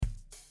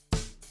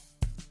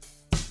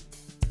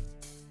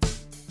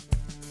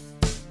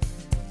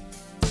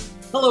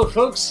Hello,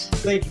 folks.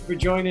 Thank you for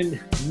joining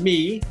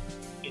me.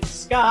 It's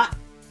Scott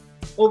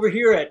over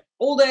here at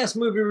Old Ass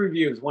Movie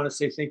Reviews. Want to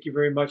say thank you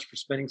very much for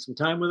spending some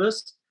time with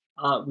us.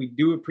 We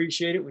do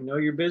appreciate it. We know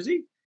you're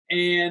busy.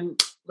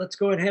 And let's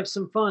go and have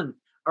some fun.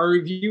 Our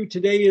review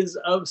today is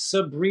of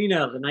Sabrina,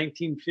 the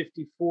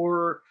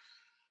 1954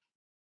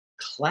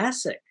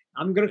 classic.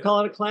 I'm going to call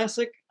it a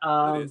classic.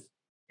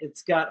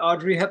 It's got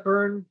Audrey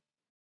Hepburn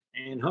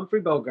and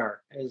Humphrey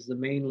Bogart as the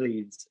main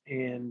leads.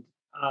 And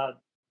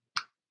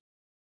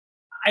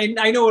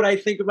I know what I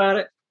think about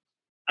it.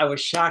 I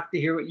was shocked to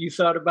hear what you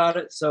thought about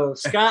it. So,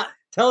 Scott,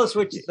 tell us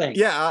what you think.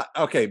 Yeah.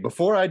 Okay.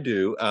 Before I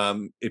do,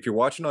 if you're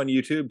watching on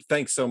YouTube,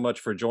 thanks so much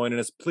for joining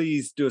us.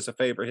 Please do us a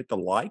favor, hit the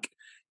like,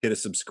 hit a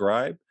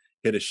subscribe,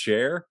 hit a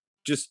share.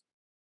 Just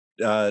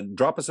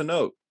drop us a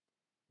note.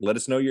 Let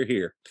us know you're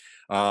here.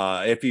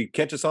 If you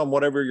catch us on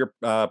whatever your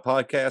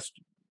podcast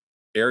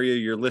area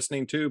you're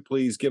listening to,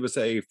 please give us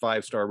a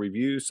 5-star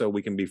review so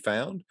we can be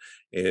found.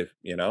 If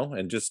you know,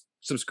 and just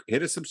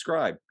hit a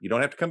subscribe. You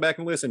don't have to come back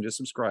and listen. Just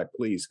subscribe,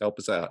 please. Help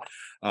us out.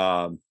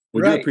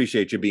 We do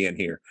appreciate you being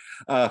here.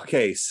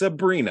 Okay,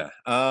 Sabrina.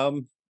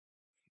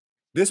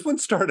 This one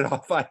started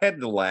off. I had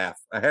to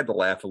laugh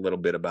a little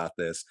bit about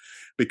this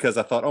because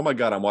I thought, oh my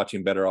God, I'm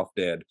watching Better Off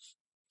Dead.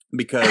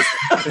 Because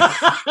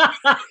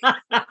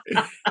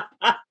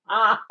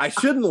I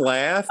shouldn't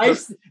laugh. I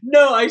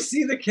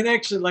see the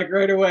connection like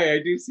right away. I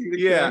do see the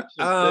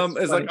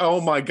connection. It's like,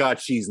 oh my God,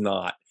 she's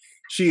not.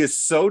 She is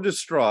so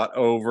distraught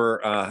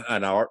over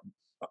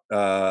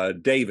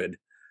David,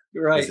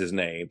 right? Is his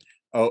name.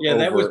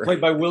 That was played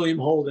by William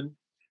Holden.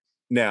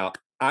 Now,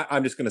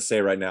 I'm just going to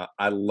say right now,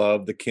 I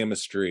love the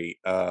chemistry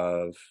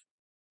of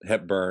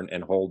Hepburn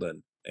and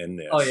Holden in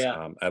this. Oh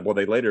yeah. Well,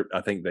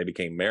 I think they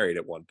became married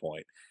at one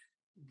point.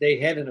 They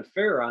had an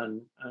affair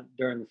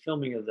during the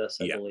filming of this,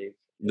 I believe.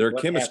 Their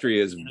chemistry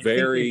is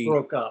very. They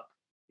broke up.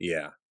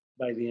 Yeah.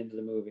 By the end of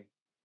the movie.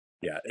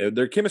 Yeah,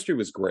 their chemistry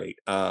was great.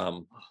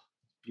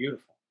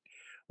 Beautiful.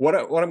 What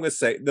I'm going to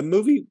say, the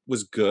movie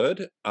was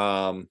good.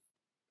 I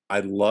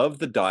love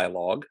the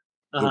dialogue,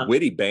 the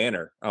witty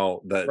banter.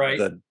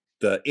 The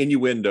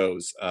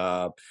innuendos.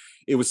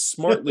 It was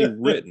smartly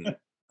written,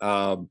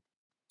 but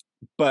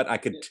I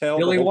could tell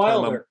Billy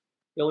Wilder.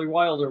 Billy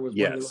Wilder was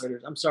one of the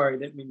writers. I'm sorry, I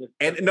didn't mean to.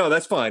 And no,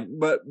 that's fine.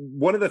 But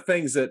one of the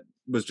things that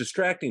was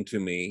distracting to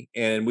me,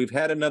 and we've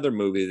had another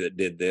movie that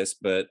did this,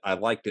 but I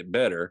liked it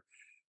better.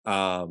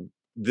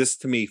 This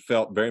to me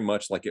felt very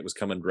much like it was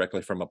coming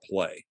directly from a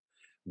play,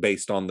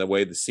 based on the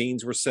way the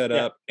scenes were set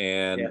up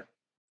and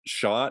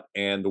shot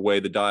and the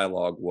way the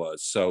dialogue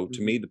was. So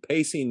to me, the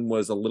pacing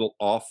was a little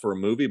off for a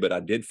movie, but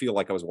I did feel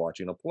like I was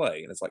watching a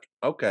play. And it's like,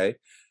 okay.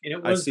 And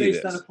it was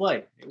based on a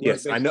play.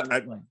 Yes, I know.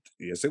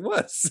 Yes, it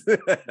was.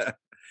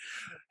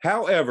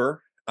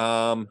 However,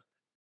 I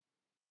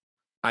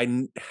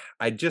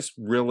just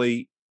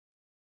really,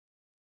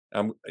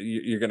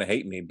 you're going to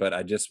hate me, but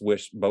I just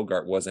wish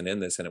Bogart wasn't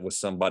in this and it was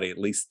somebody at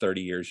least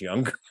 30 years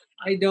younger.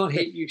 I don't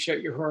hate you.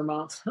 Shut your whore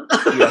mouth.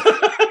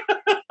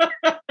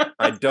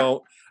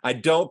 I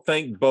don't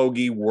think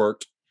Bogey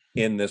worked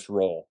in this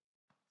role.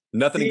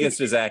 Nothing against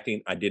his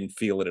acting. I didn't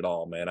feel it at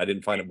all, man. I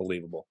didn't find it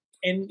believable.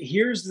 And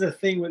here's the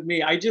thing with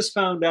me. I just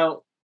found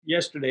out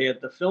yesterday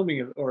at the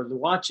filming or the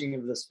watching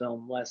of this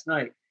film last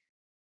night.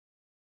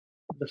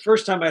 The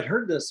first time I'd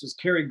heard this was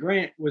Cary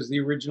Grant was the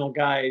original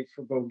guy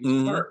for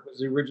Bogey's part. Was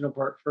the original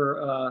part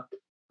for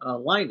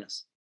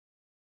Linus.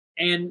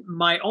 And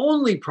my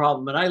only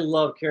problem, and I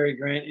love Cary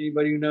Grant.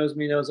 Anybody who knows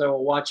me knows I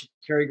will watch a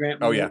Cary Grant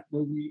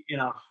movie in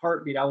a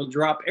heartbeat. I will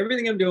drop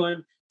everything I'm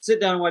doing,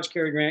 sit down and watch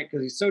Cary Grant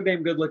because he's so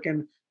damn good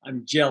looking.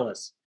 I'm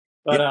jealous.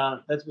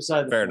 But that's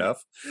beside the Fair point.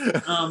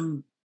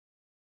 Enough.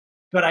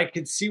 But I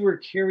could see where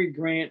Cary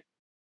Grant,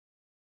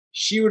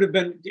 it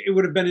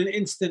would have been an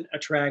instant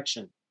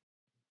attraction.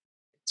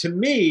 To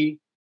me,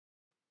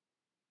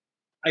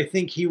 I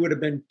think he would have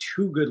been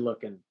too good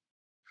looking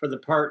for the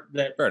part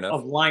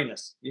of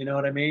Linus. You know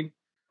what I mean?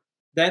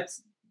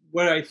 That's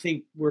what I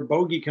think where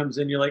Bogey comes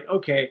in. You're like,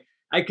 okay,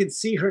 I could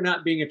see her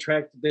not being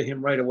attracted to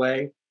him right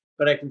away,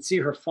 but I can see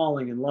her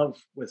falling in love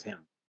with him.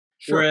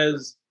 Sure.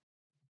 Whereas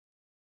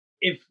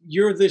if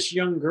you're this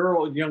young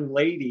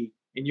lady,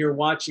 and you're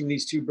watching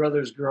these two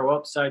brothers grow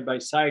up side by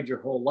side your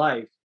whole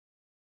life,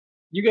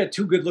 you got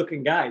two good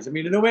looking guys. I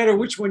mean, no matter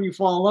which one you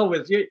fall in love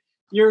with,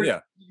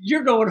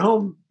 you're going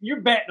home,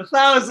 you're batting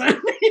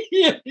 1,000,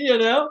 you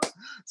know?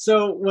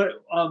 So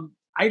what,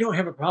 I don't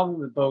have a problem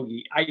with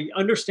Bogey. I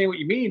understand what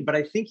you mean, but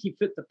I think he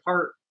fit the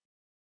part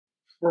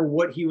for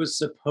what he was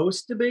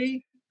supposed to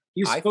be.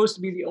 He was supposed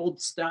to be the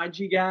old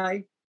stodgy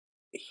guy.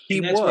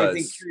 That's why I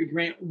think Cary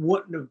Grant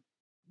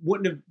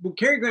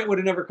Cary Grant would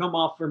have never come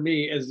off for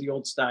me as the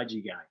old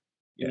stodgy guy,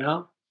 you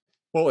know?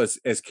 Well,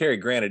 as Cary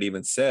Grant had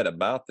even said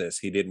about this,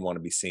 he didn't want to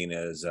be seen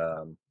as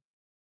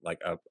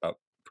like a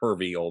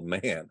pervy old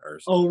man or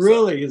something. Oh,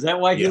 really? Is that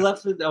why he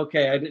left it?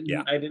 Okay, I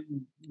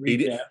didn't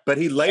read that. But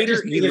he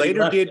later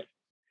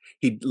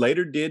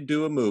did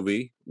do a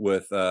movie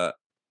with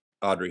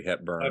Audrey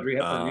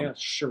Hepburn.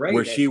 Charade,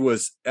 where she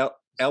was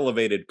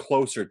elevated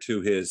closer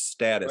to his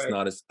status, Right.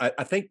 not as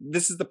I think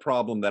this is the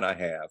problem that I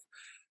have.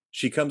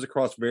 She comes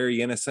across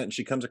very innocent, and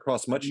she comes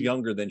across much Mhm.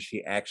 younger than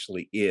she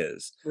actually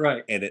is,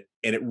 Right. and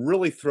it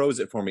really throws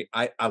it for me.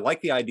 I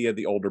like the idea of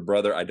the older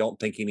brother. I don't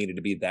think he needed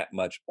to be that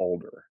much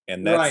older,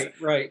 and that's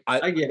Right. Right.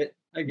 I I get it.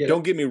 I get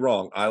don't it. get me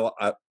wrong.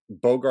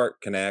 Bogart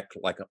can act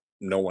like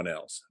no one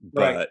else,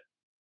 Right. but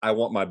I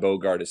want my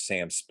Bogart as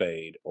Sam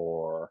Spade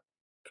or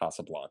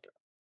Casablanca.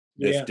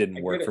 This Yeah, I didn't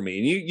get work for it. me.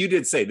 And you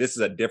did say this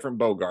is a different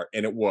Bogart,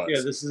 and it Yeah,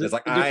 was. this is It's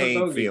like a I different ain't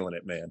bogey. feeling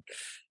it, man.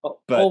 Oh,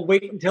 But oh,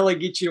 wait until I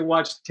get you to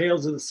watch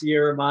Tales of the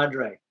Sierra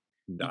Madre.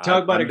 You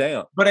talk about I'm it,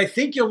 down. but I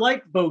think you'll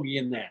like Bogey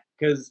in that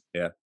because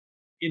Yeah,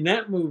 in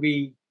that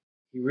movie,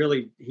 he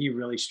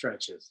really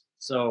stretches.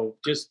 So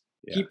just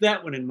yeah. keep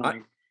that one in I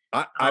mind.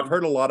 I've Um,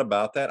 heard a lot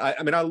about that.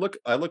 I mean, I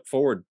look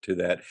forward to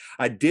that.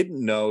 I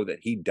didn't know that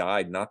he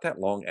died not that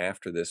long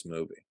after this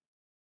movie,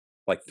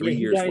 like yeah, 3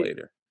 years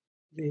later,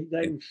 he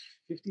died in in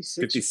 56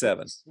 or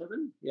 57,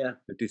 57. Yeah.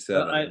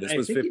 57, and this I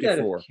was think he died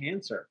of 54.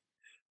 cancer.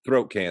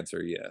 Throat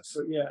cancer, yes.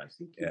 But yeah, I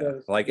think he Yeah,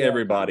 does. like Yeah, I can't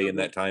everybody in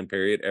remember. that time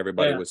period,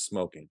 everybody Yeah, was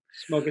smoking.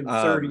 smoking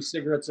 30 Um,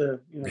 cigarettes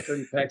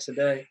 30 packs a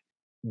day.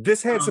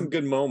 this had some Um,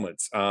 good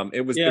moments.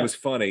 It yeah, was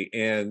funny,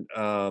 and,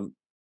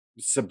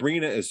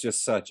 Sabrina is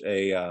just such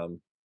a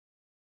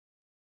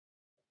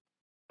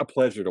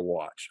pleasure to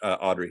watch,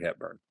 Audrey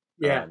Hepburn.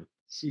 yeah. Um,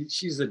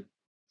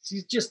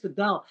 She's just a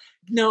doll.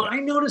 Now, yeah, I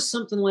noticed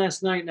something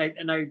last night,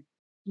 and I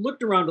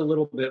looked around a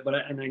little bit, but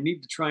I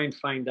need to try and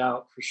find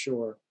out for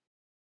sure.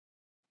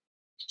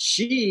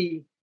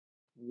 She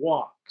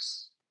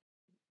walks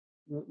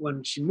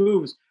when she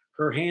moves.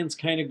 Her hands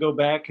kind of go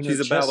back, and her she's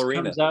a chest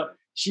ballerina. comes out.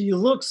 She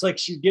looks like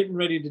she's getting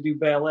ready to do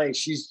ballet.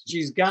 She's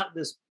got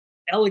this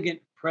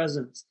elegant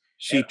presence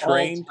She at all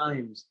trained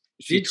times.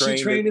 she Did she trained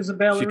it train as a she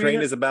trained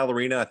ballerina? as a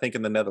ballerina, I think,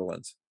 in the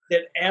Netherlands.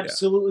 That Yeah,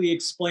 absolutely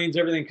explains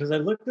everything. Because I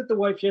looked at the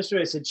wife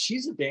yesterday, I said,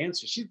 "She's a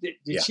dancer. Did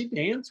yeah, she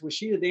dance? Was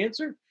she a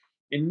dancer?"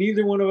 And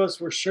neither one of us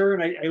were sure,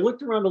 and I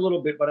looked around a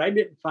little bit, but I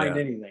didn't find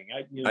yeah. anything.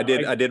 I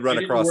did I run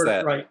didn't across word it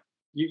that. right.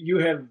 You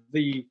have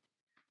the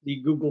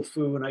Google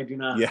foo, and I do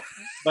not. Yeah.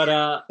 But,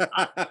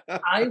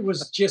 I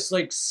was just,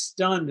 like,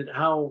 stunned at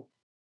how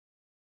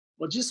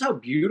well, just how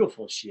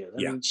beautiful she is.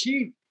 I Yeah, mean,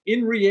 she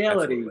in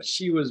reality, absolutely.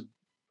 she was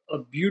a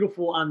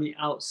beautiful on the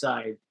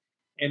outside,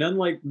 and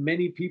unlike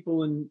many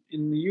people in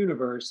the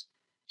universe,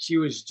 she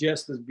was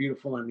just as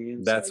beautiful on the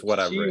That's inside. what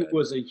I've She read.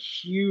 was a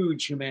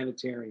huge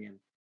humanitarian,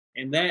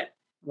 and that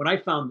when I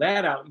found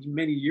that out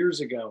many years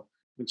ago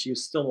when she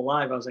was still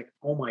alive, I was like,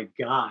 "Oh my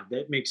god,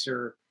 that makes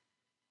her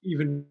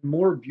even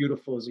more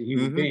beautiful as a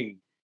human Mhm,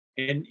 being,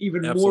 and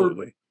even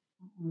absolutely.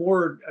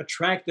 more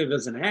attractive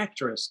as an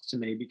actress to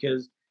me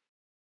because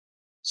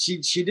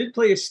she did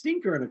play a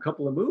stinker in a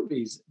couple of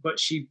movies, but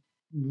she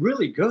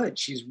really good.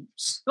 She's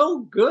so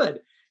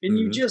good. And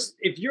you Mhm. just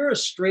if you're a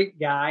straight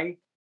guy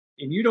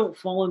and you don't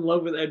fall in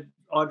love with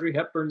Audrey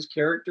Hepburn's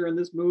character in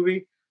this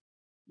movie,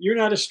 you're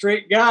not a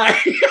straight guy.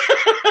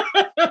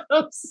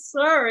 I'm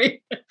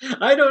sorry.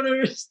 I don't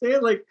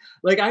understand.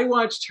 Like I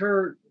watched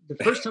her the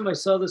first time I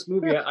saw this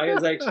movie, I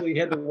was actually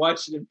had to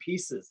watch it in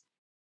pieces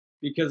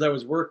because I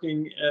was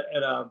working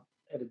at a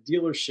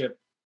dealership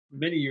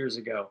many years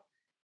ago,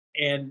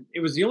 and it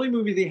was the only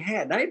movie they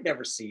had, and I had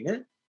never seen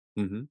it.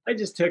 Mhm. I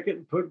just took it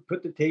and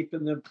put the tape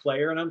in the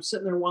player, and I'm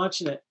sitting there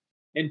watching it.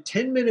 And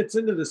 10 minutes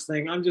into this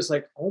thing, I'm just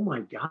like, "Oh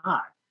my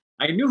god."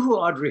 I knew who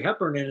Audrey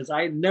Hepburn is.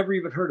 I had never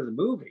even heard of the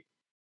movie.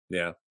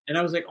 Yeah. And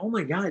I was like, "Oh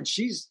my god,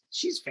 she's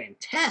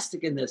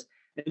fantastic in this."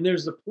 And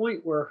there's the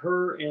point where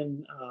her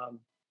and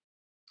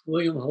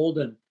William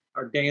Holden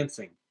are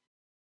dancing,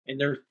 and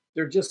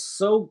they're just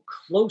so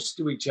close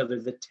to each other.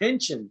 The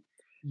tension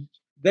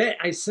that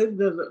I said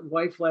to the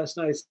wife last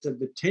night, I said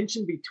the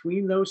tension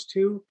between those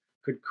two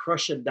could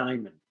crush a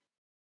diamond.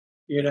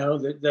 You Yeah. know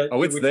that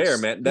Oh, it it's would there,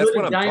 man. That's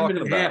split what a I'm diamond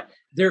talking in half. about.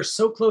 They're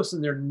so close,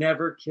 and they're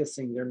never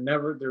kissing. Their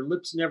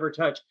lips never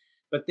touch,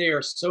 but they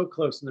are so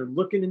close, and they're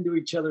looking into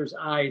each other's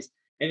eyes.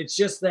 And it's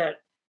just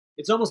that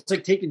it's almost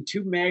like taking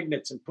two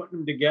magnets and putting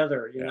them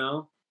together.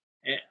 Yeah.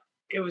 And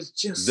it was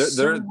Their just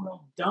so their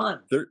well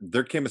done.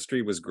 their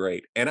chemistry was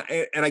great, and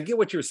I get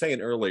what you were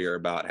saying earlier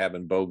about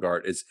having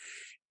Bogart is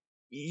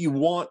you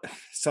want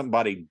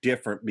somebody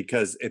different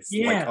because it's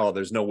like, Yeah, oh,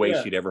 there's no way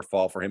yeah, she'd ever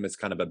fall for him. It's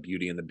kind of a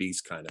Beauty and the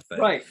Beast kind of thing.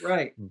 right,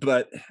 right.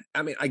 But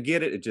I mean, I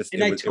get it. And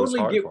It was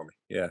hard for me.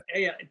 Yeah,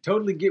 I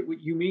totally get what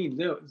you mean,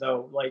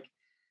 though. Like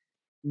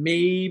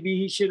maybe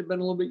he should have been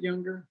a little bit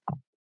younger,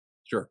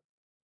 sure.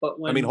 but I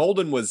mean, when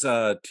Holden was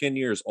 10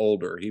 years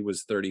older. He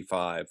was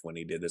 35 when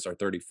he did this, or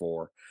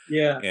 34,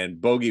 yeah, and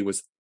Bogey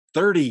was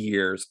 30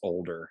 years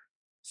older.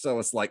 So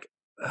it's like,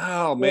 oh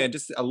well, man,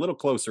 just a little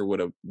closer would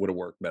have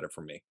worked better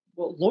for me.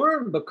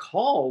 Lauren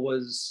Bacall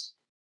was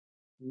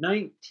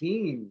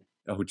 19,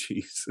 Oh,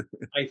 geez.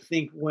 I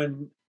think,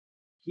 when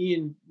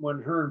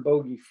her and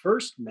Bogey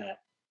first met.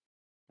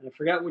 And I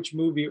forgot which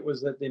movie it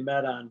was that they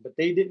met on, but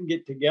they didn't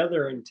get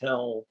together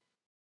until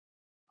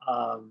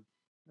I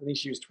think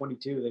she was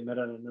 22. They met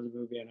on another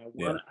movie, and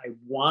Yeah. I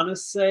want to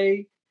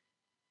say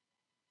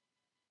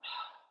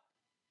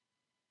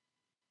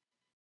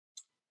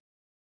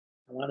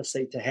I want to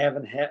say To Have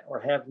and or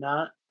Have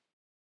Not.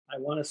 I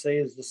want to say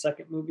is the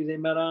second movie they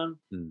met on.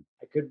 Mm.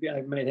 I could be.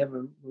 I might have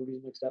my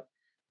movies mixed up.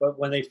 But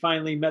when they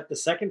finally met the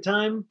second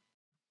time,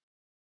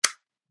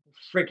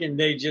 freaking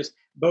they just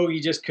Bogey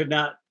just could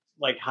not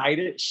like hide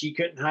it. She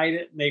couldn't hide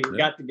it, and they Yeah.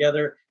 got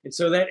together. And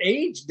so that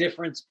age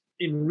difference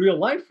in real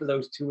life for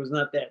those two was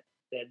not that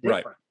Right.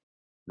 different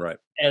Right.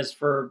 as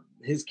for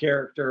his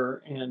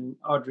character and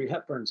Audrey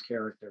Hepburn's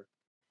character.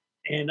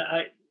 And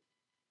I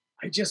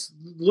just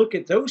look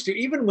at those two,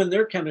 even when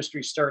their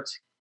chemistry starts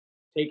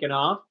taking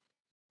off,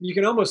 you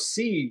can almost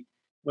see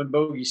when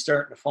Bogey's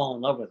starting to fall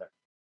in love with her.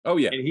 Oh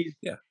yeah. And he's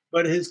Yeah.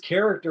 but his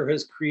character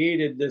has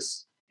created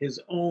this his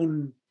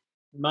own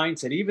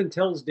mindset. He even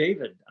tells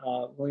David,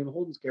 William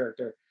Holden's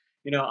character,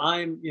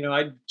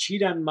 I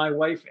cheat on my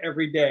wife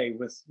every day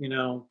with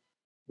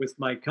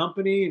my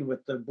company and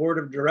with the board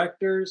of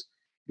directors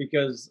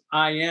because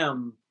I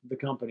am the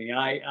company.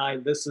 I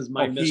this is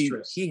my Oh,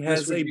 mistress. he This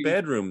has would a be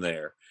bedroom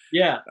there.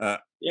 yeah, Uh,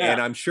 yeah,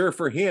 and I'm sure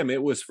for him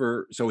it was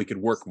so he could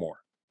work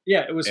more.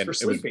 yeah. It was And for it was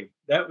sleeping.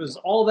 That was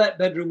all that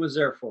bedroom was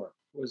there for,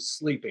 was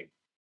sleeping.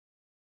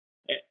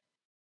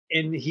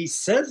 And he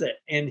says it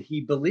and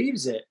he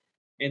believes it.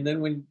 And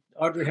then when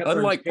Audrey Hepburn's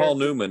unlike Paul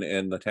character, Newman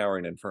in The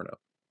Towering Inferno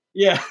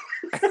yeah,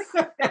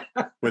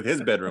 with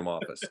his bedroom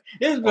office.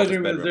 his Office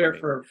bedroom is bedroom, I there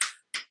mean. for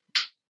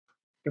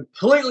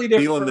completely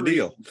Sealing the different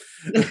deal.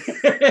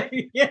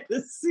 reasons. Yeah,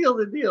 to seal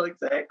the deal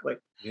exactly.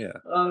 Yeah.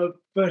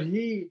 But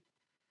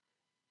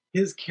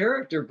his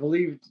character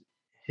believed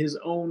his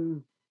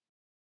own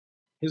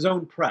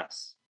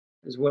press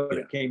is what Yeah.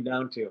 it came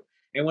down to.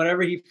 And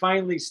whenever he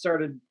finally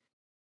started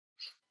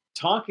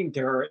talking to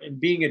her and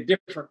being a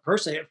different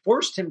person, it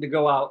forced him to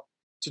go out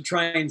to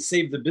try and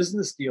save the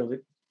business deal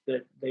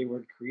that they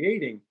were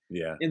creating.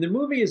 Yeah. And the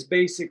movie is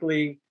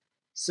basically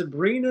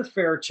Sabrina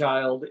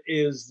Fairchild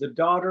is the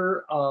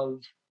daughter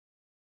of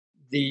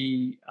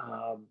the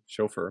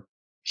Chauffeur.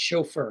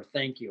 chauffeur.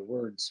 Thank you.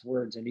 Words.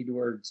 I need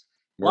words.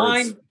 Words.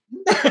 Line.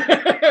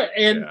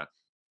 and Yeah.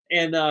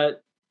 and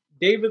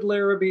David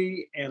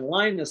Larrabee and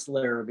Linus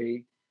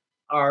Larrabee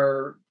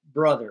are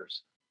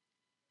brothers.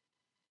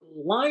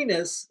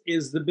 Linus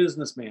is the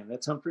businessman.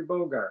 That's Humphrey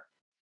Bogart.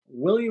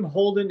 William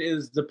Holden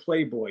is the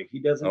playboy. He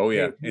doesn't Oh pay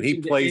yeah. And he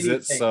attention to plays it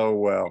anything. so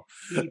well.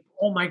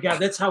 Oh my God,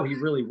 that's how he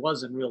really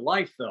was in real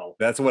life, though.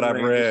 That's from what I've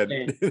I read.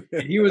 understand.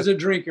 And he was a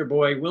drinker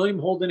boy. William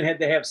Holden had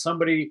to have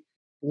somebody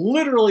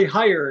literally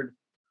hired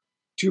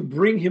to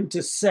bring him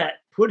to set,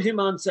 put him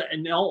on set,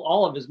 and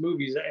all of his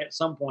movies at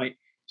some point.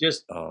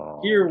 Just Oh,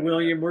 here, man.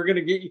 William, we're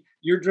gonna get you.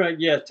 You're drunk.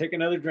 Yeah, take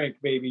another drink,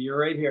 baby. You're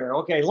right here.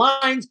 Okay,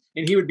 lines,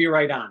 and he would be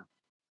right on.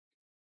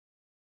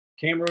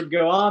 Camera would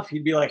go off.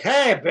 He'd be like,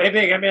 "Hey,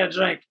 baby, give me a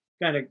drink."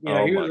 Kind of,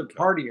 Oh he my was a God.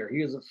 partier.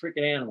 He was a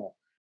freaking animal.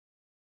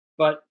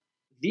 But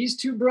these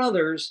two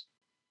brothers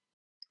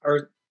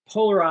are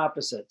polar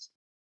opposites.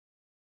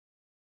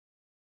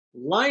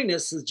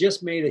 Linus has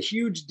just made a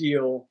huge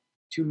deal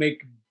to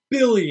make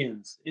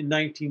billions in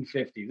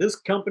 1950. This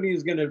company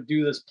is going to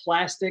do this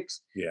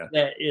plastics Yeah.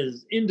 that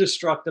is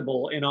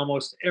indestructible in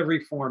almost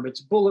every form.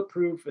 It's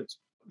bulletproof.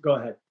 Go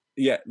ahead.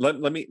 Yeah, let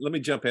me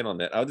jump in on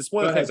that. This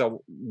one Go of the things ahead. I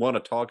want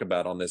to talk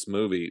about on this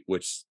movie,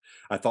 which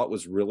I thought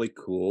was really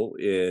cool,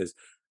 is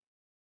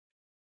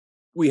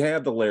we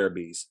have the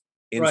Larrabees,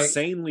 Right.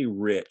 insanely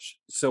rich,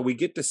 so we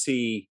get to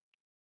see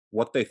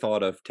what they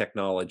thought of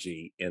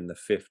technology in the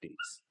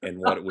 50s and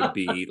what it would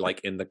be like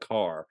in the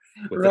car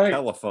with a Right.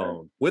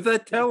 telephone,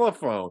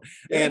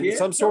 Yeah, and yeah,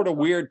 some sort of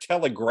telephone. weird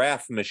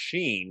telegraph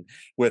machine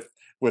with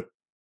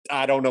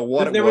I don't know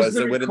what it There was was.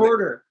 the It went in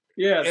recorder.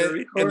 Yeah, the and the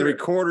recorder.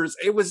 recorders.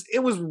 It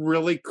was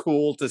really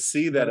cool to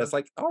see that. Yeah. It's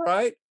like, all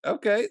right,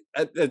 okay.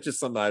 That's just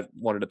something I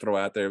wanted to throw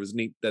out there. It was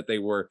neat that they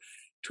were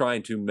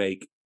trying to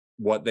make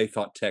what they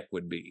thought tech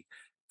would be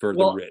for the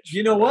Well, rich.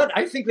 you know what?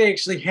 I think they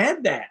actually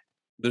had that.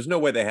 There's no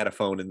way they had a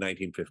phone in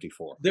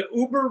 1954. The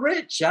uber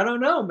rich. I don't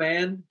know,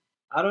 man.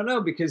 I don't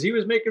know because he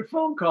was making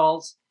phone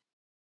calls.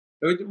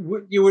 It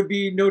would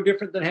be no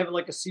different than having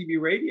like a CB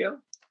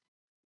radio.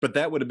 But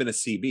that would have been a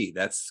CB.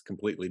 That's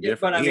completely Yeah,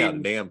 but different. I He had a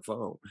mean, damn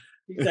phone.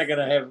 he's not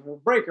gonna have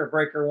breaker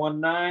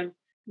 19.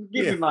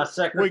 Give Yeah, me my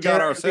secretary. we got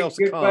big ourselves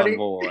a good buddy.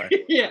 convoy.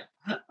 Yeah.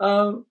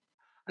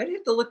 I'd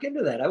have to look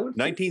into that. I would think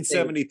they would-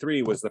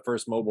 1973 was the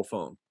first mobile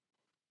phone.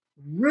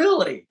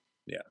 Really?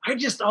 Yeah. I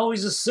just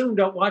always assumed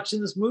out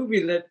watching this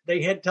movie that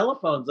they had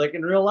telephones like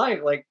in real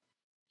life. Like,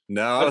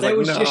 No, I but was that like,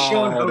 was just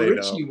showing no, how they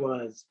rich don't. he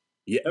was.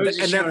 Yeah, That was just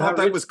and I showing how thought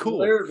that rich was the cool.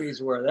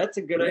 Larrabees were. That's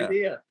a good Yeah.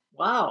 idea.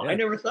 Wow, I Yeah.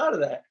 never thought of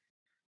that.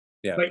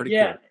 Yeah, But pretty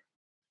yeah, cool.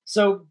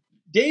 so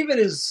David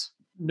is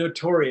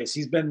notorious.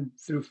 He's been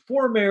through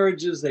 4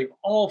 marriages. They've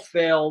all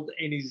failed,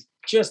 and he's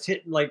just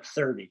hitting like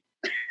 30.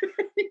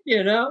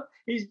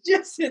 He's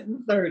just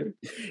hitting 30.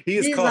 He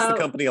has He's cost the out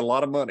company a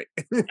lot of money.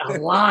 a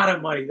lot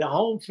of money. The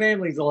home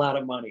family's a lot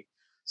of money.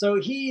 So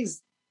he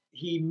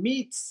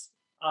meets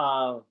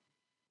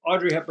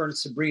Audrey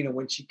Hepburn's Sabrina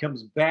when she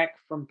comes back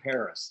from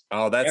Paris.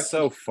 Oh, that's After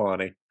so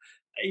funny.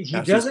 he How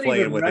she's doesn't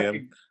playing even with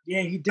him.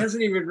 he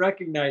doesn't even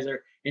recognize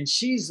her. and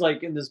she's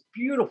like in this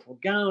beautiful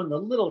gown, the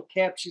little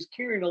cap, she's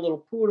carrying a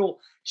little poodle.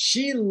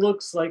 She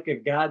looks like a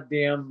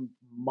goddamn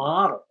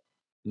model.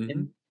 Mhm.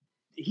 And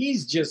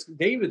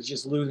David's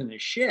just losing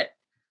his shit.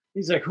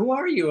 He's like, "Who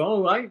are you?"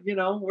 "Oh,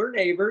 we're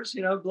neighbors,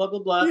 blah blah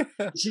blah."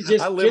 Yeah. She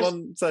I live just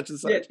on such and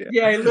yeah, such, yeah.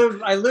 yeah,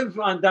 I live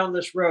on down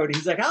this road.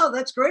 He's like, "Oh,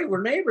 that's great.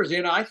 We're neighbors.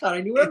 I thought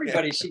I knew Yeah.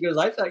 everybody." She goes,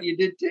 "I thought you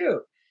did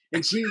too."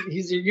 And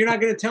he's like, "You're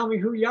not going to tell me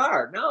who you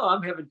are." "No,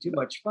 I'm having too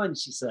much fun,"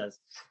 she says.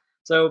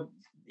 So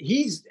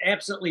he's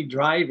absently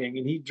driving,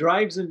 and he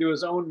drives into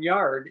his own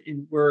yard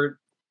in where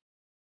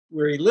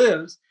he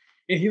lives,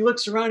 and he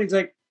looks around. He's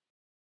like,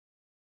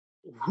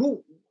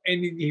 "Who?"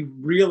 And he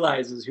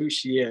realizes who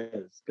she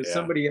is because Yeah.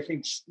 somebody, I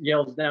think,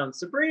 yells down,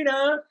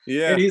 "Sabrina!" And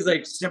Yeah. he's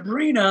like,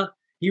 "Sabrina!"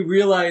 He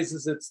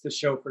realizes it's the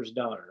chauffeur's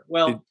daughter. Did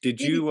Well, did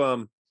he did.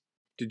 you,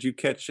 did you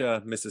catch,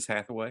 Mrs.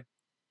 Hathaway?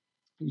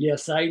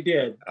 Yes, I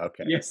did.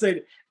 Okay. Yes, I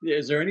did.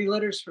 Is there any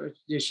letters for?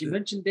 Did she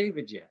mention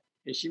David yet?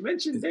 Did she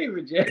mention Is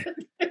David yet?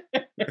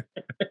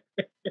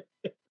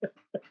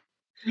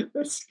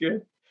 That's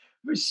good.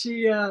 But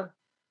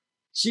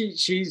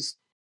she's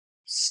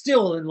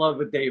still in love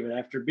with David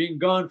after being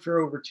gone for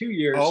over 2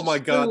 years. Oh She's my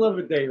still in god. love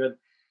with David.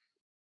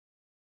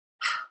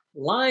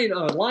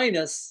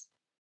 Linus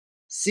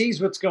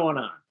sees what's going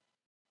on.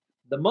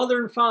 The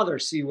mother and father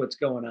see what's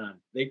going on.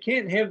 They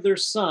can't have their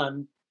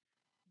son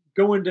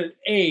go into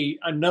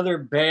another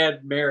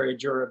bad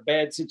marriage or a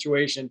bad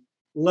situation,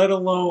 let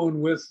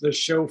alone with the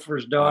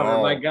chauffeur's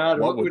daughter. My Oh, God,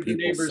 what what would would the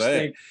people neighbors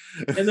say?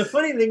 think? And the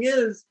funny thing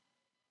is,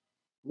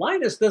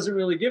 Linus doesn't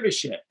really give a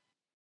shit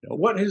Nope.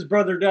 what his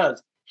brother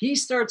does. He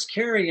starts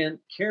caring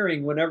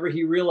whenever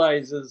he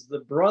realizes the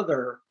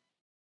brother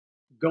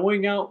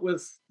going out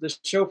with the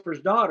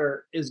chauffeur's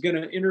daughter is going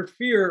to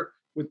interfere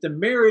with the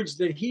marriage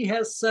that he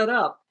has set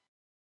up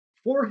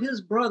for his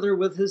brother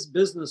with his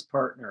business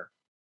partner.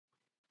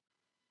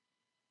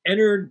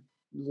 Entered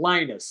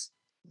Linus,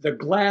 the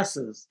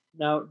glasses.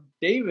 Now,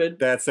 David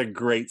That's a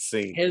great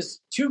scene. has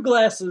two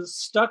glasses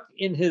stuck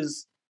in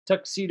his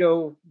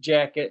tuxedo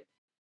jacket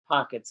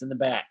pockets in the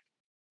back.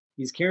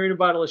 He's carrying a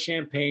bottle of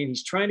champagne.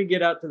 He's trying to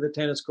get out to the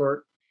tennis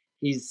court.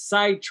 He's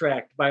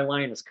sidetracked by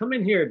Linus. "Come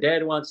in here.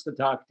 Dad wants to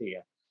talk to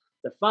you."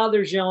 The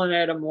father's yelling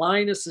at him.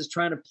 Linus is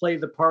trying to play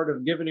the part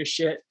of giving a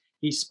shit.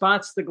 He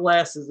spots the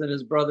glasses in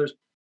his brother's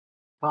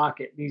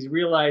pocket, and he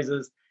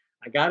realizes,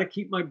 "I got to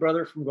keep my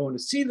brother from going to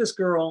see this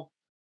girl.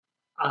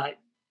 I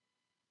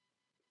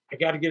I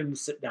got to get him to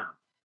sit down."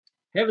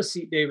 "Have a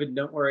seat, David.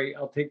 Don't worry.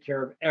 I'll take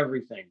care of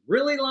everything."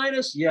 "Really,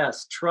 Linus?"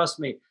 "Yes, trust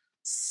me.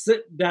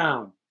 Sit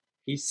down."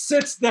 He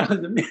sits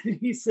down. The minute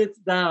he sits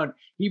down,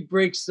 he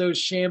breaks those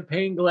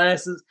champagne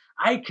glasses.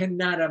 I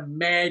cannot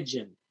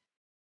imagine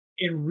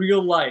in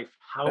real life That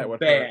how would hurt.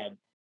 bad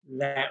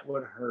that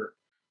would hurt,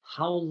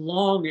 how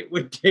long it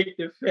would take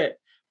to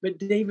fit. But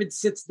David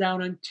sits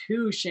down on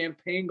two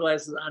champagne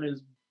glasses on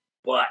his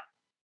butt.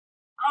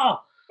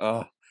 Oh,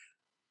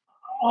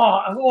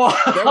 Oh,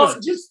 that oh,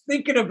 was just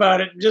thinking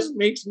about it just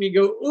makes me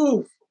go,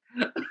 oof.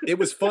 it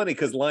was funny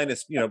because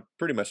Linus,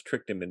 pretty much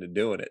tricked him into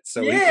doing it.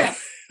 So he Yeah,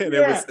 and it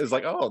was yeah. it was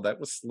like, "Oh, that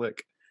was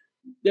slick."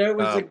 That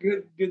was a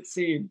Um, good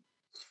scene.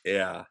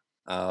 yeah.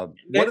 One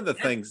That of the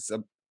that things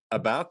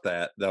about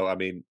that, though, I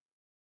mean,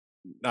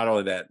 not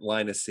only that,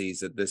 Linus sees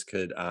that this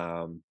could,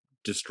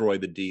 destroy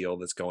the deal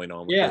that's going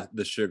on with yeah,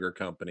 the sugar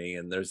company,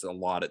 and there's a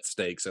lot at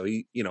stake. So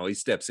he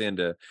steps in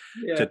to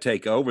yeah.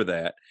 take over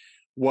that.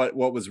 What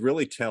was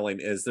really telling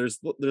is there's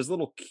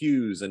little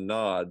cues and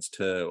nods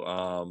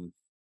to,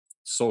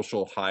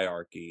 social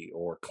hierarchy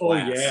or Oh,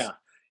 class yeah.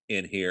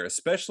 in here,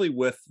 especially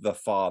with the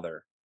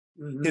father.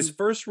 His Mhm.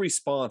 first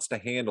response to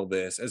handle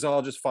this is,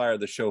 "I'll just fire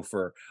the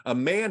chauffeur." A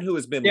man who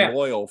has been Yeah.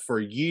 loyal for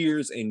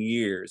years and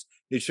years.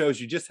 It shows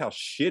you just how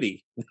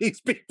shitty these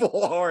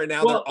people are and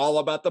how they're Well, all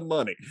about the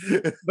money.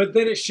 but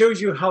then it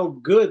shows you how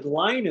good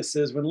Linus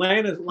is when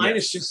Linus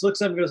Yes. just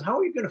looks at him and goes, "How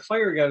are you gonna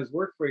fire a guy who's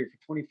worked for you for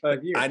 25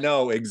 I years?"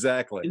 know,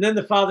 exactly. And then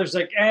the father's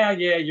like, "Ah,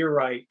 yeah, you're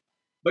right."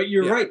 But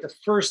you're Yeah. right. The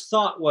first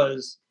thought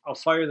was, "I'll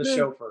fire the Yeah.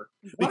 chauffeur."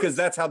 Because What?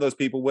 that's how those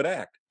people would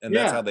act, and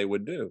that's how Yeah. they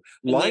would do.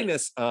 And then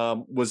Linus,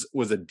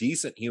 was a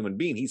decent human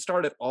being. He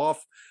started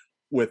off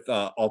with,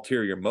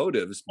 ulterior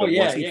motives, oh, but once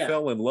yeah, he yeah.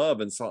 fell in love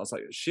and saw it's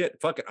like, "Shit,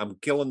 fuck it, I'm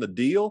killing the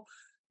deal.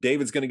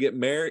 David's gonna get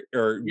married,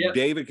 or Yep.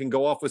 David can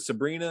go off with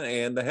Sabrina,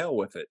 and the hell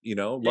with it,"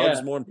 Love's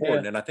Yeah, more yeah.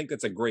 important, and I think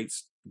that's a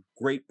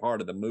great part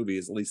of the movie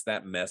is at least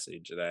that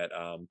message that,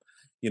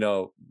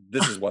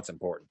 this is what's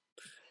important.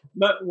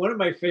 But one of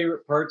my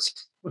favorite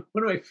parts, one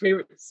of my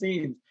favorite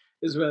scenes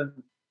is when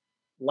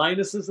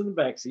Linus is in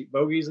the backseat,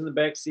 Bogey's in the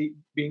backseat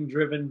being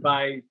driven Mhm.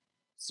 by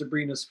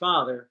Sabrina's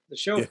father, the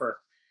Yeah. chauffeur.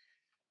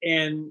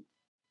 And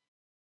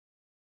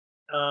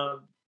uh,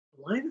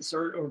 Linus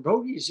or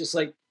Bogey is just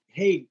like,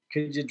 "Hey,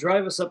 could you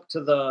drive us up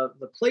to the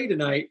play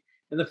tonight?"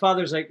 And the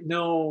father's like,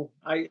 "No,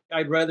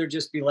 I'd rather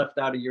just be left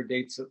out of your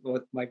dates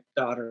with my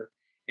daughter."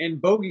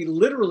 And Bogey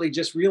literally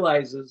just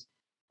realizes,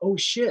 "Oh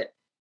shit,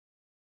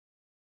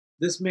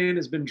 this man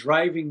has been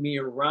driving me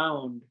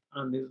around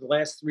on the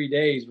last 3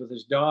 days with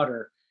his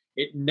daughter.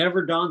 It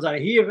never dawns on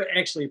he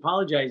actually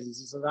apologizes.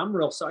 He says, "I'm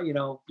real sorry. You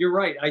know, you're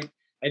right. I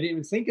didn't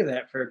even think of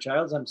that,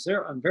 Fairchild.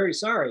 I'm very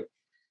sorry."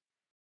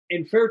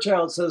 And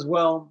Fairchild says,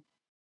 "Well,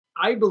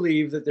 I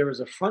believe that there was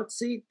a front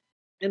seat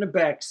and a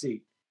back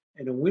seat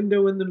and a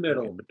window in the In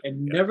middle, between,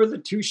 and yeah. never the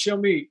two shall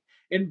meet."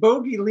 And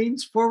Bogey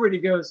leans forward. He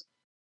goes,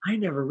 "I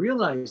never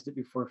realized it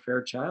before,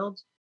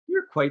 Fairchild.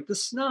 You're quite the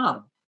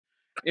snob."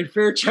 And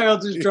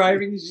Fairchild is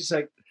driving. He's just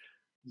like,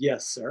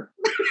 "Yes, sir."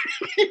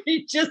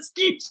 He just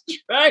keeps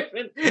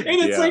driving. And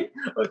it's Yeah, like,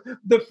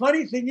 the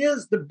funny thing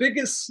is, the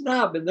biggest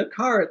snob in the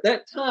car at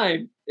that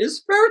time is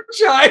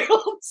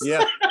Fairchild.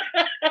 yeah,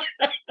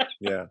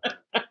 yeah.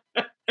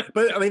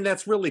 But I mean,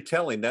 that's really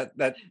telling.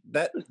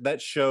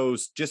 That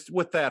shows just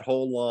with that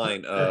whole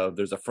line of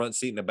there's a front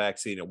seat and a back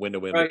seat and a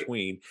window in Right.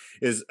 between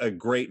is a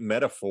great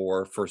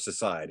metaphor for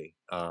society.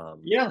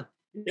 Yeah. So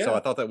I Yeah.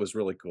 thought that was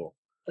really cool.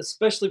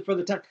 Especially for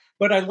the time.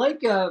 But I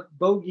like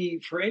Bogey.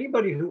 For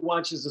anybody who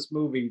watches this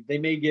movie, they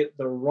may get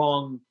the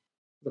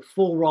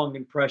full wrong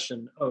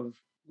impression of,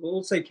 well,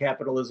 we'll say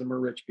capitalism or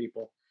rich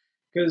people,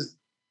 because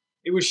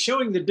it was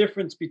showing the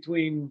difference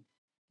between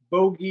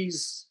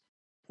Bogey's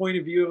point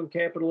of view of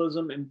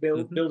capitalism and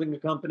Mhm. building a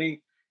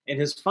company, and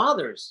his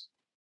father's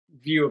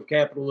view of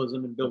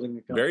capitalism and building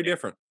the Very company.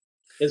 different.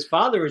 His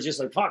father was just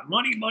like, fuck,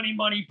 money, money,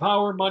 money,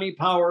 power, money,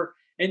 power.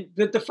 And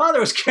the father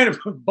was kind of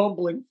a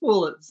bumbling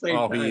fool at the same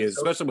Oh, he time. is,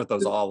 especially with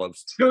those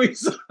olives. So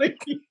he's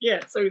like,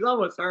 yeah, so he's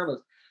almost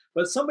harmless.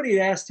 But somebody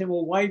had asked him,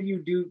 well, why do you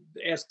do,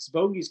 asks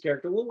Bogey's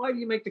character, well, why do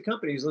you make the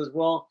company? He says,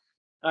 well,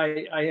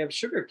 I have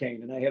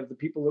sugarcane and I have the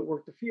people that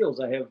work the fields.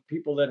 I have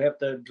people that have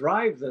to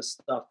drive this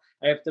stuff.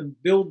 I have to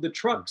build the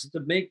trucks Mhm. to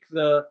make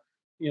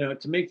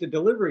to make the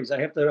deliveries. I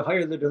have to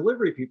hire the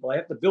delivery people. I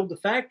have to build the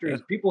Yeah,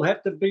 factories. People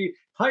have to be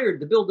hired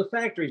to build the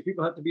factories.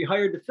 People have to be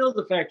hired to fill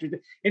the factories.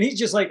 And he's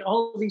just like,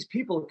 all these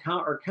people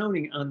are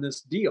counting on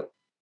this deal.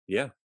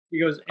 yeah.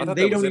 He goes, I and thought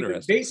they that was don't even,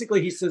 interesting.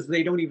 basically, he says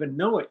they don't even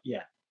know it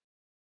yet.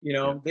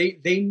 Yeah,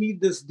 They need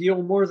this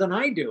deal more than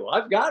I do.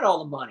 I've got all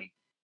the money.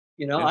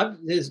 yeah,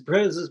 His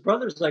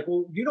brother's like,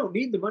 well, you don't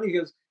need the money. He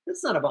goes,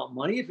 it's not about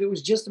money. If it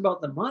was just about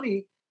the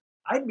money,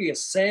 I'd be a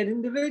sad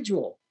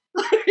individual.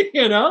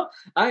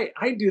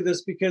 I do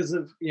this because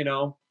of,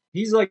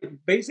 he's like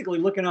basically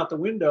looking out the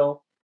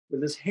window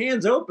with his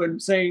hands open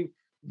saying,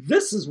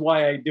 this is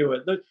why I do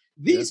it. yeah,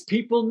 These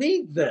people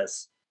need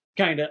this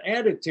kind of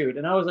attitude.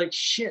 And I was like,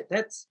 shit,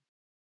 that's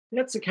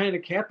the kind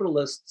of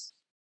capitalists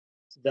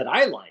that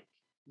I like.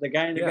 The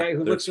yeah. guy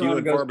who They're looks few around and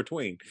and goes, far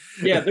between.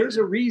 "Yeah, there's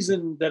a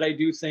reason that I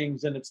do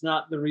things, and it's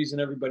not the reason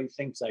everybody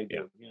thinks I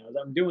Yeah. do.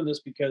 I'm doing this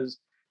because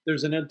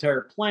there's an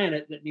entire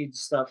planet that needs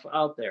stuff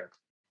out there."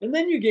 And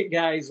then you get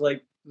guys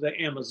like the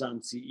Amazon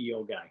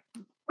CEO guy.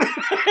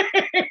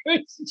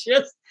 It's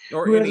just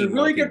Or who has any a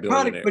really good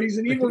product, multi-billionaire. but he's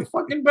an evil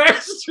fucking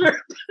bastard.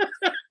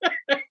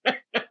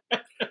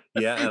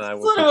 Yeah, and I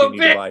will Son of a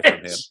continue to buy from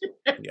him. bitch.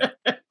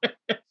 Yeah.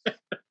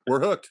 We're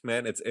hooked,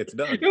 man. It's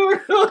done. You're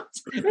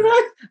hooked. And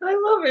I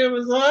love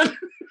Amazon.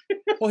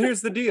 Well,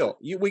 here's the deal.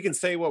 We can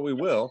say what we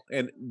will,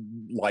 and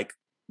like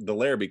the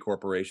Larrabee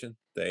Corporation,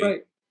 they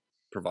Right.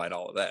 provide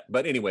all of that.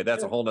 But anyway,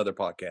 that's a Yeah. whole nother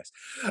podcast.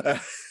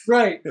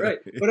 Right, right.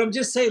 But I'm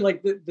just saying,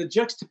 like the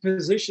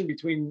juxtaposition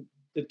between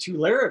the two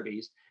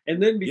Larrabees,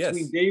 and then between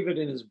Yes. David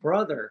and his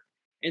brother,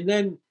 and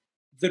then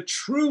the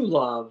true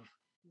love,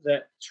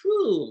 that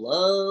true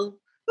love.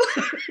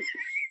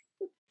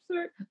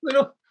 Sorry,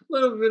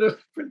 little bit of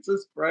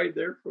Princess Bride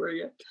there for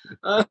you.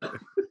 I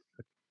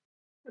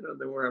don't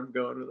know where I'm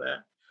going with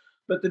that,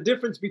 but the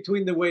difference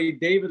between the way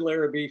David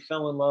Larrabee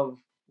fell in love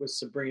with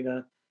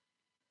Sabrina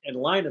and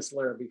Linus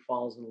Larrabee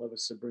falls in love with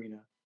Sabrina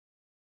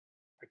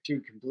are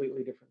two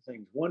completely different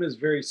things. One is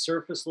very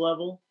surface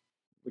level,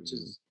 which Mhm.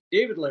 is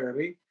David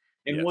Larrabee,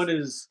 and one Yes.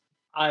 is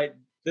I.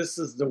 This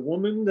is the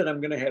woman that I'm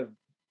going to have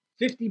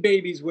 50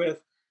 babies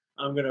with.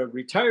 I'm going to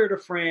retire to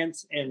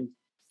France and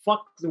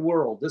fuck the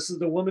world. This is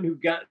the woman who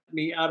got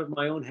me out of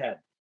my own head,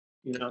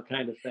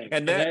 kind of thing.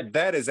 And And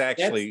that is that's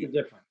the actually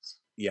difference.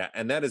 yeah,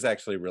 and that is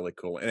actually really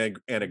cool and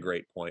a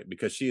great point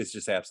because she is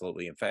just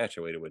absolutely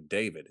infatuated with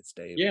David. It's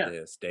David Yeah,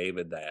 this,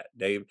 David that,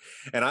 Dave.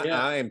 And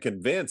yeah. I am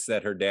convinced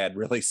that her dad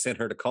really sent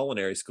her to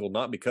culinary school,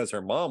 not because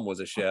her mom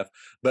was a chef,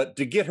 but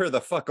to get her the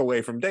fuck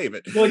away from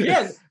David. Well,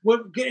 yeah.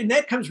 Well, and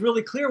that comes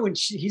really clear when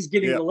he's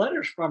getting Yeah. the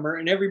letters from her,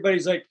 and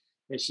everybody's like,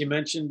 "Has she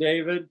mentioned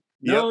David?"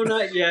 Yep. No,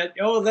 not yet.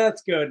 Oh,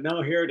 that's good.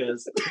 No, here it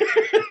is.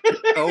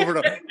 Over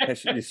and over.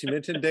 Did she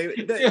mention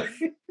David? Yeah.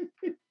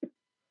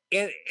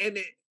 And and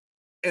it,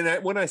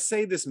 and when I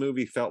say this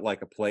movie felt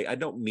like a play, I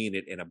don't mean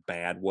it in a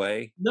bad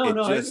way. No,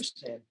 no, I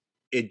understand.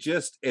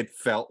 It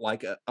felt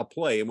like a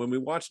play. And when we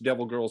watched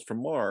Devil Girls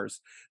from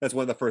Mars, that's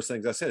one of the first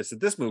things I said. I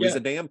said, this movie's Yeah, a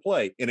damn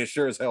play. And it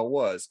sure as hell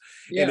was.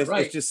 And yeah, it's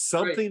right, just right.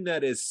 something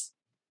that is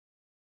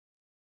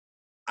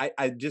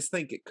I just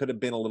think it could have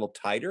been a little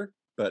tighter,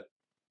 but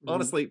Mhm.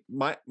 honestly,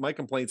 my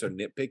complaints are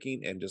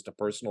nitpicking and just a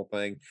personal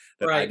thing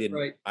that Right,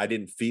 right. I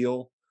didn't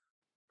feel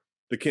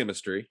the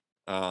chemistry.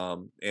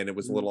 And it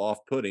was a Mhm. little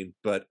off-putting,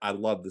 but I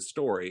love the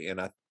story. And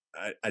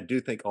I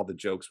do think all the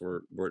jokes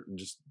were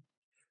just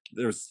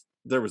there's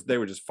they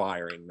were just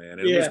firing, man,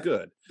 and it was Yeah,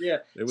 good. yeah.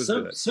 It was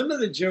Some good. some of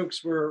the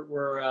jokes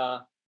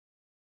were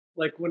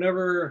like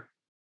whenever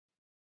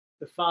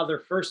the father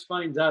first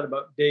finds out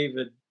about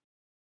David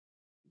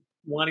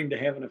wanting to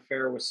have an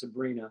affair with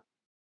Sabrina,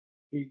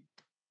 he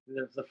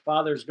the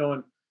father's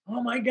going,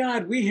 "Oh my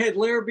God, we had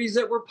Larrabees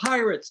that were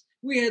pirates.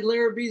 We had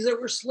Larrabees that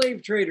were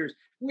slave traders.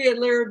 We had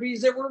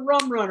Larrabees that were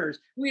rum runners.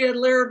 We had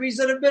Larrabees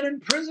that have been in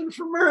prison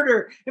for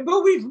murder.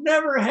 But we've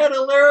never had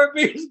a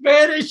Larrabee as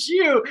bad as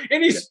you." And Yeah,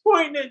 he's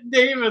pointing at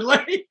David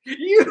like,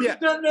 "You've yeah,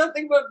 done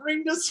nothing but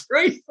bring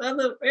disgrace on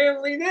the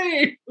family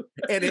name."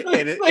 and Like,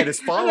 and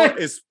I,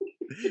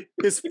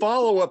 his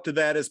follow-up to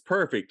that is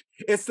perfect.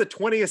 It's the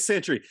 20th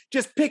century.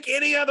 Just pick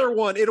any other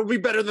one. It'll be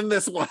better than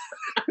this one.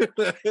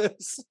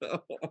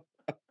 So,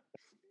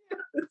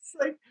 it's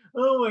like,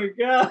 oh my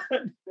God.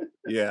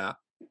 yeah.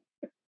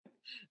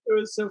 It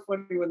was so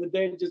funny when the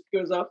dad just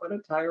goes off on a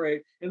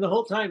tirade. And the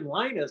whole time,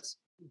 Linus,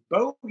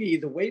 Bogey,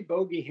 the way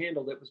Bogey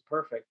handled it was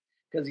perfect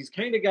because he's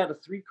kind of got a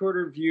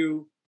three-quarter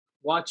view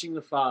watching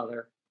the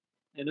father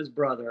and his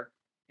brother.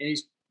 And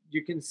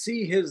you can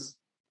see his,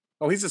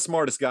 Oh, he's the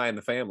smartest guy in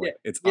the yeah, family.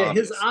 It's yeah,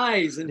 his obvious.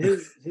 eyes and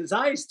his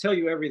eyes tell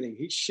you everything.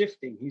 He's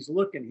shifting, he's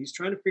looking, he's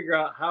trying to figure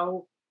out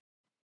how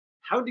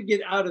to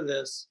get out of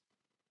this,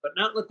 but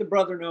not let the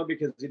brother know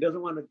because he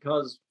doesn't want to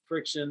cause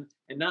friction,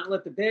 and not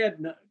let the dad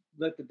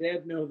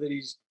know that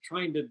he's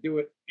trying to do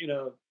it in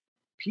a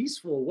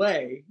peaceful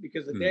way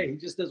because the dad Mm, he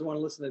just doesn't want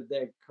to listen to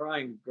dad cry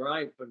and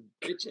gripe and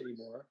bitch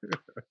anymore.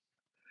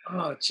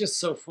 Oh, it's just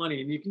so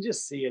funny, and you can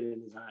just see it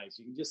in his eyes.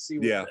 You can just see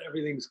what yeah.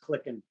 everything's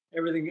clicking,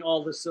 everything,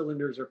 all the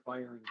cylinders are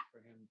firing for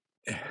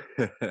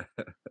him.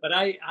 But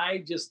I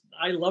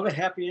love a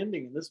happy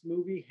ending, and this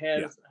movie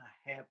Yeah. has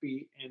a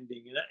happy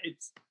ending, and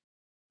it's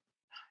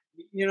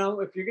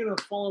if you're gonna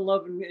fall in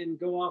love and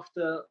go off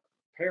to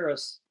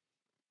Paris,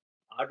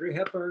 Audrey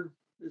Hepburn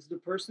is the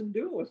person to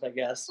do it with, I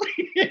guess.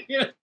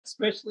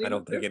 Especially I in the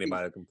don't think 50s.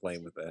 anybody will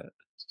complain with that.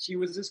 She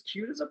was as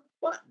cute as a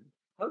button.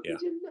 Yeah.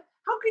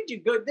 How could you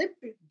go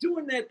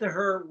doing that to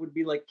her would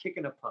be like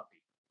kicking a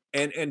puppy.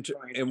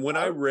 Crying And when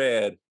I out.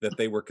 read that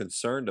they were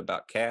concerned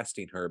about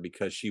casting her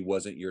because she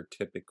wasn't your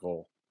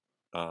typical,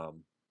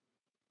 um,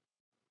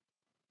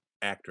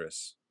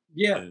 actress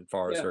Yeah, as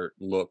far as yeah, her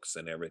looks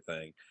and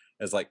everything,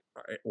 it's like,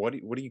 "Alright, what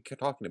are you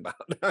talking about?"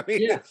 I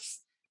mean, yeah.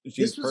 she's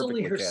This was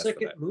only perfectly her cast for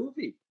second that.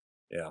 movie.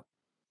 Yeah.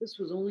 This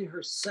was only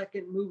her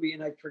second movie,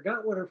 and I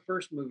forgot what her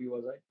first movie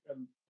was.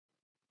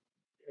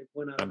 It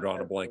went out of I'm my drawing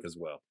a head. blank as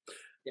well.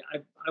 Yeah,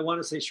 I want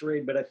to say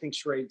Charade, but I think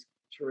Charade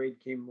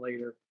came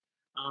later.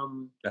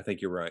 I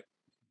think you're right.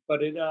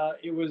 But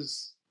it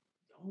was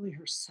only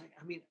her second.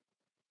 I mean,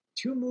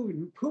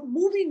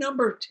 movie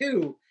number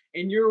two,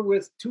 and you're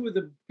with two of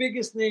the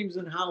biggest names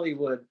in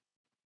Hollywood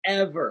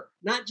ever,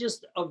 not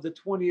just of the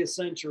 20th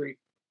century,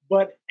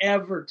 but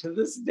ever to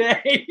this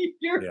day.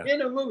 You're Yeah.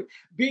 in a movie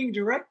being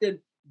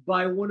directed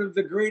by one of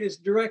the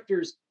greatest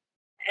directors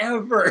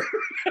ever.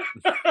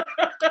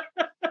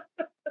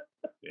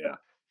 Yeah.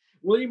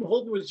 William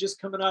Holden was just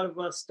coming out of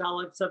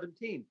Stalag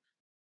 17,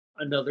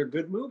 another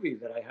good movie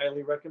that I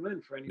highly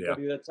recommend for Yeah.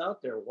 anybody that's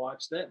out there.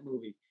 Watch that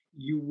movie.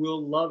 You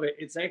will love it.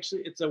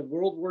 It's a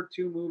World War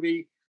II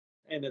movie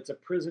and it's a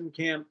prison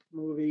camp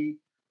movie.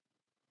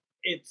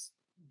 It's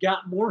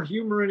got more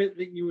humor in it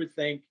than you would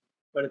think,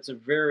 but it's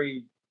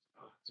very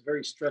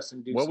stress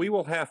Well, we inducing.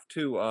 will have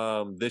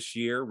to, this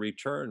year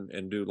return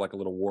and do like a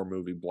little war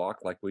movie block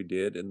like we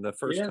did in the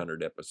first Yeah.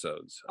 100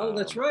 episodes. Oh,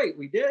 that's right.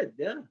 We did.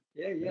 Yeah.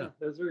 Yeah, Yeah. yeah.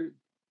 Those are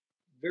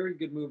very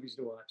good movies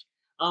to watch.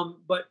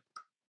 But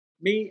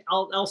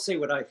I'll say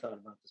what I thought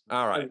about this movie.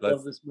 All right. I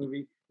love this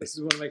movie. This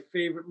is one of my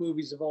favorite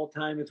movies of all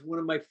time. It's one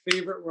of my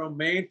favorite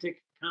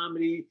romantic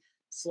comedy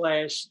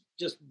slash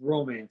just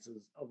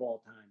romances of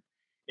all time.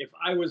 If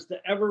I was to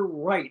ever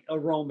write a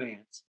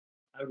romance,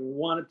 I would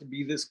want it to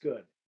be this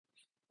good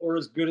or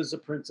as good as The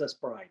Princess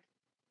Bride.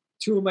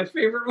 Two of my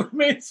favorite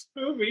romance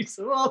movies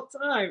of all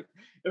time.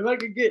 If I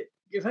can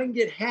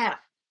get half,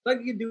 if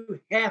I could do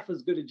half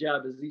as good a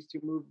job as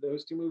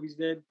those two movies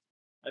did,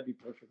 I'd be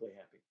perfectly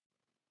happy.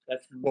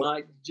 That's Well,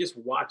 my just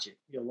watch it.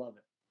 You'll love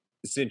it.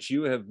 since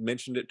you have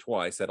mentioned it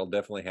twice, that'll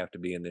definitely have to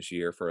be in this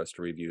year for us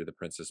to review The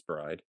Princess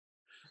Bride.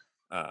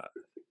 Uh,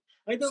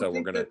 I so don't we're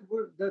think gonna,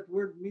 that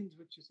word means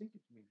what you think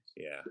it means.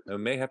 yeah, and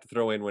we may have to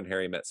throw in When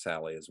Harry Met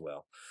Sally as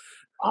well,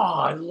 Oh,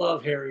 I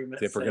love Harry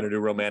Met if we're gonna Sally. do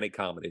romantic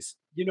comedies.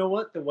 You know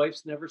what? The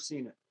wife's never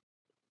seen it.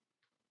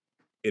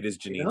 It is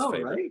I Janine's know,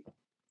 favorite. right?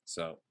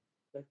 So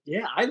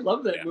Yeah, I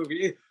love that yeah.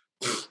 movie.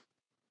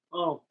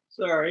 Oh,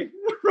 sorry.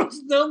 Rolls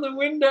down the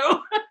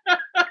window.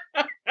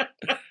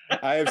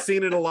 I have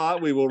seen it a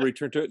lot. We will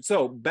return to it.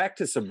 So back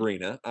to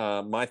Sabrina.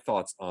 My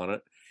thoughts on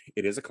it.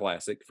 It is a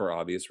classic for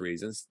obvious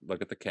reasons.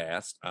 Look at the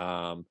cast.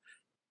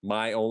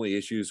 My only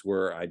issues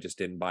were I just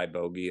didn't buy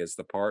Bogey as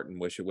the part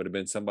and wish it would have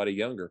been somebody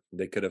younger.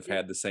 They could have Yeah,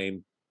 had the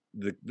same.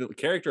 The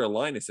character of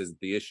Linus isn't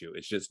the issue.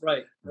 It's just right,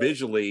 right.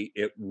 visually,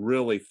 it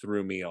really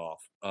threw me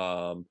off.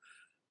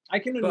 I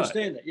can But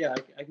understand that. Yeah,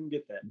 I can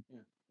get that. Yeah.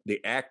 the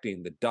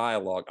acting, the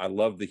dialogue, I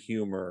love the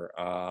humor.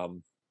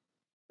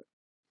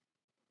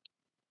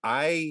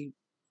 I'm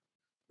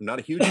not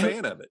a huge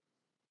fan of it,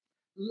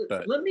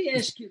 but Let me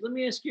ask you. Let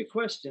me ask you a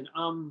question.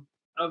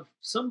 Of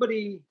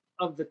somebody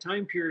of the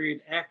time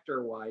period,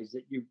 actor wise,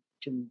 that you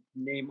can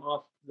name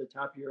off the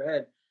top of your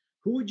head,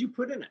 who would you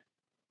put in it?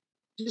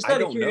 Just I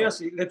out of don't know.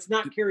 curiosity. That's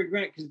not Cary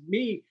Grant, because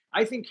me,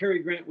 I think Cary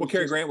Grant Well, was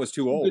Cary just Grant was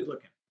too too good old.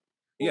 looking.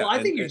 Well, Yeah, I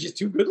think and he was just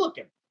too good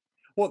looking.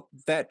 well,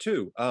 that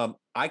too.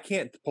 I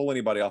can't pull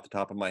anybody off the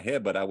top of my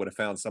head, but I would have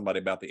found somebody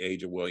about the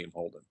age of William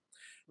Holden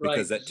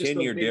because Right. that Just a,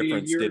 10-year maybe a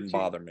difference year or didn't two,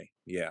 bother me.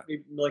 Yeah.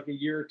 maybe like a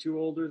year or two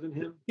older than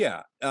him.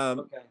 Yeah.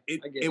 Okay,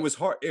 It I get it it. was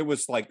hard. It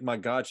was like, my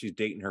God, she's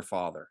dating her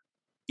father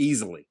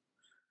easily.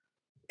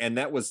 And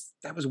that was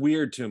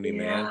weird to me,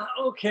 man. Yeah.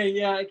 Okay.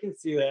 Yeah, I can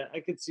see that. I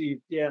can see.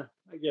 Yeah,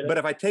 I get But it.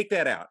 if I take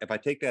that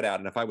out,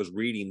 and if I was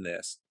reading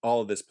this, all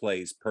of this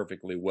plays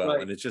perfectly well.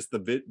 Right. And it's just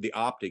the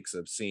optics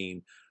of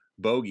seeing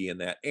Bogey in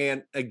that.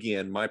 And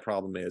again, my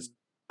problem is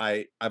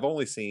Mm. I've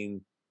only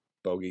seen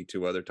Bogey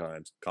 2 other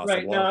times, Right.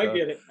 No, I Casablanca,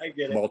 get it. I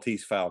get it.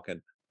 Maltese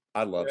Falcon.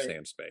 I love Right.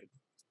 Sam Spade.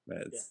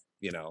 Yeah. It's,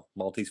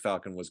 Maltese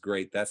Falcon was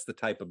great. That's the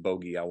type of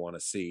Bogey I want to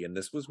see. And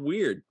this was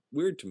weird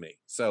to me.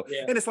 So,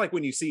 Yeah. and it's like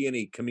when you see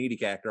any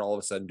comedic actor all of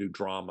a sudden do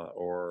drama,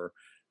 or,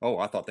 oh,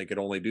 I thought they could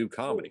only do Oh,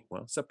 comedy.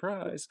 Well,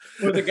 surprise.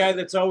 or the guy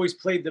that's always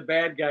played the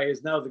bad guy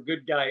is now the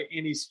good guy,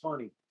 and he's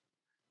funny.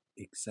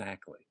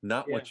 Exactly.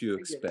 Not Yeah, what you I get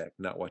it. expect.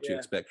 Not what you Yeah.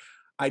 expect.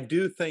 I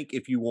do think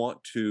if you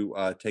want to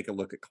take a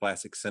look at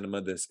classic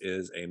cinema, this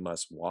is a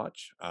must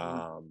watch.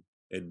 Mhm.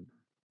 And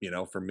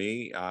for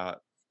me,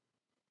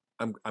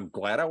 I'm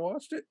glad I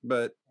watched it,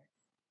 but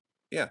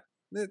yeah,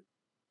 it,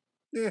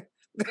 yeah,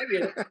 I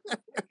get it. Okay.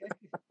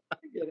 I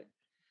get it.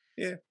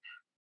 yeah.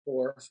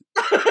 4.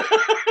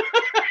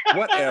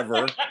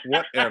 Whatever.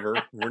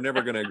 We're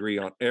never going to agree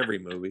on every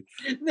movie,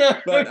 No,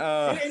 but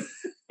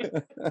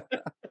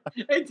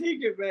I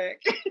take it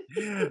back.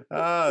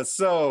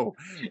 so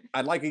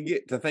I'd like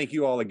to thank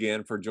you all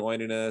again for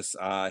joining us.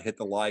 Hit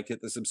the like,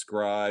 hit the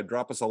subscribe,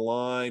 drop us a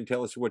line,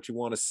 tell us what you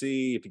want to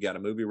see. If you got a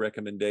movie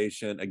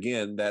recommendation,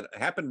 again, that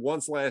happened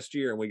once last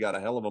year and we got a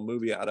hell of a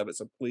movie out of it.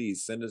 So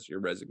please send us your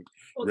Well, it happened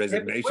twice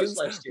resignations,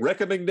 last year.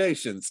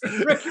 recommendations.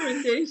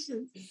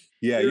 Recommendations.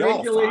 Yeah, Your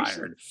y'all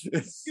fired.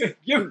 regulations.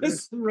 Give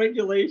us some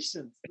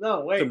regulations. No,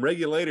 Some wait.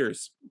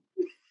 regulators.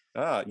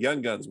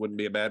 Young Guns wouldn't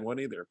be a bad one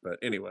either. But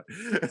anyway.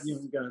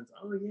 Young Guns.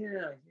 Oh yeah,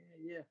 yeah,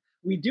 yeah.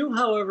 We do,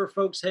 however,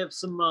 folks, have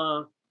some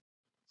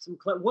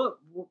what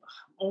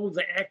oh,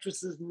 the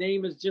actress's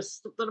name is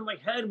just slipped out of my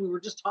head. We were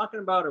just talking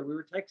about her. We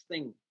were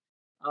texting.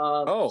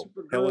 Oh,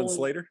 Helen Supergirl,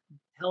 Slater.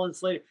 Helen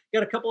Slater.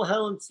 Got a couple of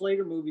Helen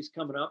Slater movies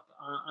coming up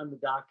on the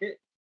docket.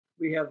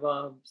 We have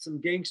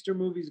some gangster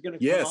movies going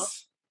to come up.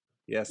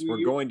 Yes,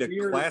 we're going to We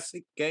are.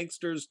 classic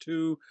gangsters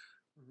to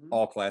Mhm.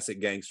 all classic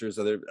gangsters.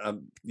 So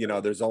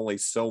Right, there's only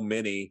so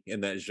many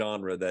in that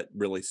genre that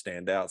really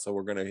stand out. So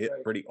we're going to hit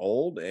right. pretty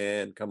old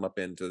and come up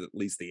into at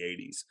least the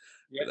 80s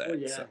Yeah. for Oh that.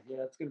 yeah, So,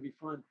 yeah. It's going to be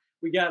fun.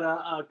 We got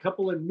a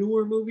couple of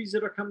newer movies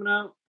that are coming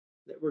out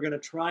that we're going to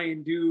try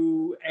and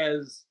do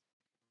as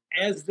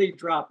they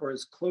drop, or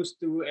as close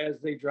to as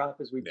they drop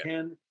as we yeah.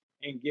 can,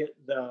 and get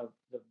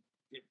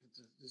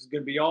this is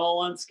going to be all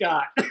on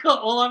Scott.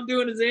 All I'm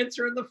doing is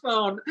answering the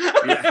phone.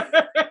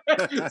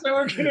 Yeah. So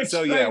we're going to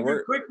So try yeah, and do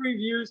we're quick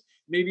reviews,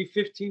 maybe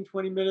 15,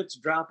 20 minutes,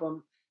 drop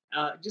them.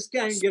 Just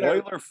kind of get our.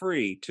 spoiler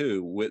free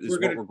too, is We're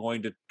what going we're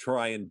going to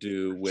try and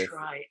do to with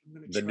try. I'm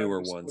going to the try to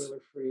newer be ones.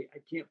 spoiler free. I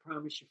can't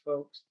promise you,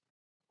 folks.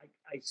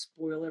 I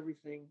spoil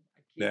everything.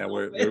 I can't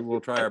Yeah, help we'll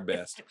try our it.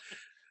 best.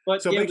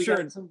 But So yeah, make we sure,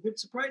 got some good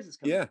surprises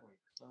coming yeah, for you.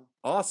 So it'll be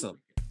awesome.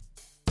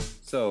 wicked.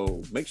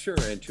 So make sure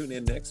and tune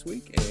in next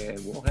week,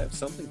 and we'll have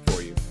something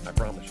for you. I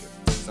promise you,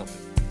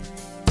 something.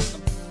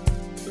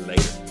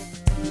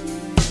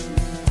 Later.